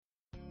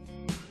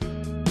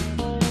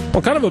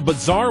Well, kind of a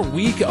bizarre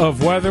week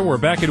of weather. We're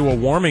back into a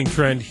warming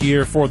trend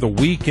here for the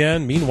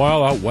weekend.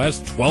 Meanwhile, out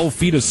west, 12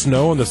 feet of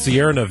snow in the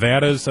Sierra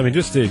Nevadas. I mean,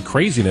 just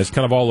craziness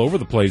kind of all over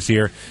the place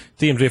here.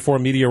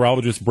 TMJ4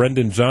 meteorologist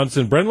Brendan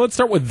Johnson. Brendan, let's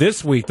start with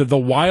this week, the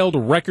wild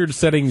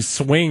record-setting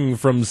swing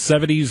from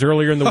 70s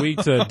earlier in the week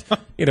to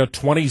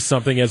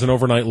 20-something as an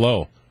overnight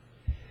low.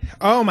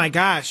 Oh, my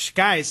gosh,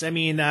 guys. I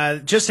mean,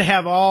 just to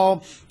have all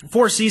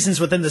 4 seasons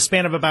within the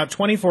span of about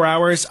 24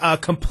 hours,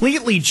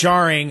 completely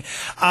jarring.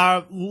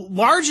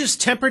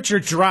 Largest temperature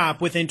drop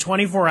within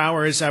 24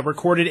 hours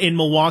recorded in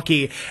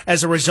Milwaukee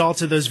as a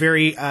result of those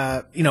very,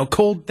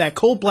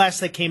 cold blast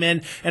that came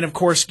in. And, of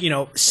course,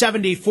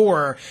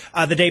 74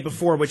 the day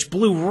before, which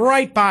blew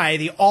right by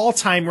the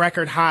all-time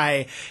record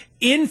high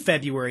in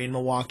February in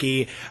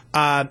Milwaukee.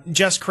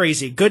 Just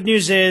crazy. Good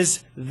news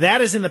is that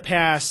is in the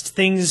past.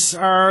 Things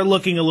are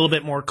looking a little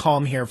bit more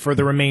calm here for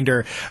the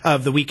remainder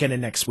of the weekend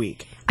and next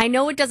week. I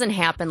know it doesn't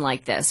happen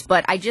like this,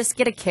 but I just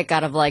get a kick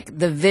out of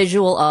the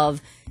visual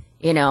of,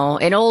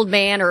 an old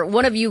man or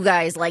one of you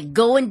guys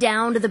going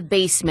down to the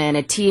basement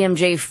at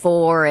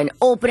TMJ4 and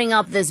opening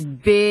up this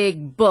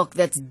big book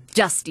that's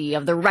dusty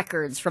of the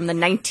records from the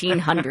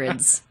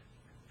 1900s.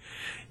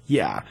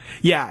 Yeah.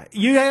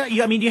 You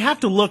have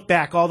to look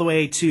back all the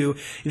way to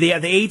the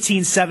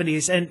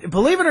 1870s, and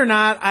believe it or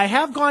not, I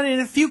have gone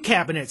in a few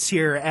cabinets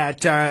here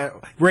at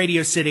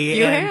Radio City.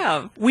 You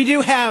have. We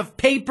do have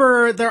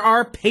paper. There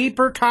are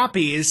paper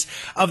copies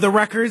of the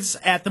records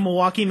at the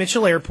Milwaukee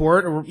Mitchell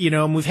Airport.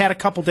 And we've had a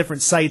couple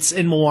different sites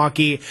in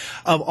Milwaukee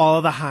of all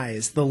of the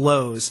highs, the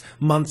lows,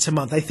 month to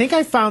month. I think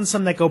I found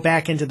some that go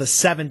back into the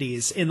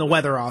 70s in the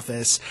weather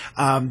office,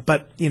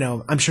 but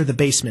I'm sure the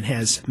basement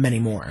has many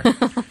more.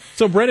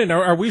 So, Brendan,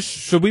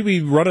 should we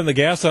be running the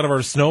gas out of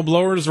our snow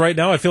blowers right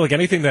now? I feel like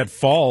anything that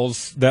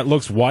falls that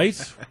looks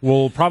white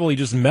will probably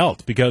just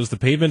melt because the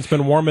pavement's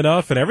been warm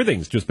enough and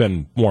everything's just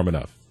been warm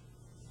enough.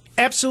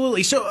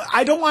 Absolutely. So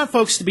I don't want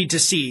folks to be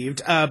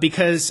deceived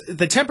because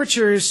the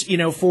temperatures,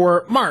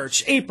 for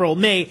March, April,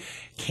 May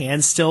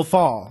can still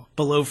fall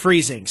below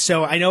freezing.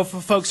 So I know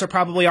folks are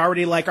probably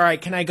already all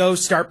right, can I go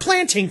start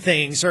planting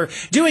things or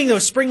doing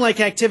those spring-like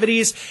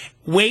activities?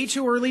 Way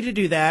too early to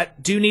do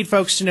that. Do need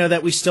folks to know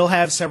that we still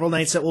have several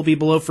nights that will be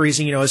below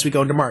freezing, as we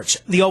go into March.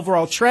 The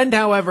overall trend,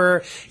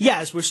 however,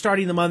 yes, we're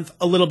starting the month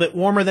a little bit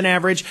warmer than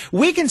average.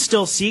 We can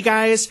still see,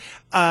 guys,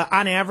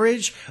 on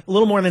average, a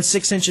little more than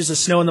 6 inches of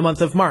snow in the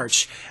month of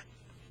March.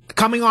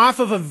 Coming off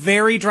of a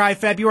very dry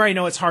February, I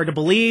know it's hard to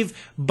believe,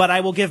 but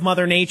I will give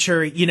Mother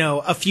Nature,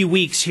 a few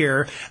weeks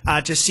here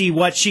to see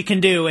what she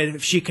can do and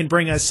if she can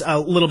bring us a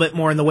little bit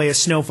more in the way of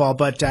snowfall.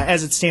 But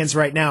as it stands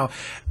right now,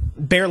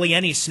 barely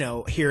any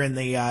snow here in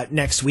the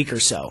next week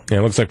or so. Yeah,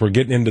 it looks like we're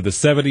getting into the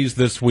 70s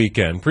this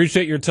weekend.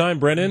 Appreciate your time,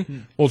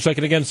 Brendan. We'll check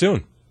it again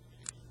soon.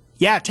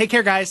 Yeah, take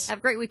care, guys. Have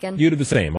a great weekend. You do the same.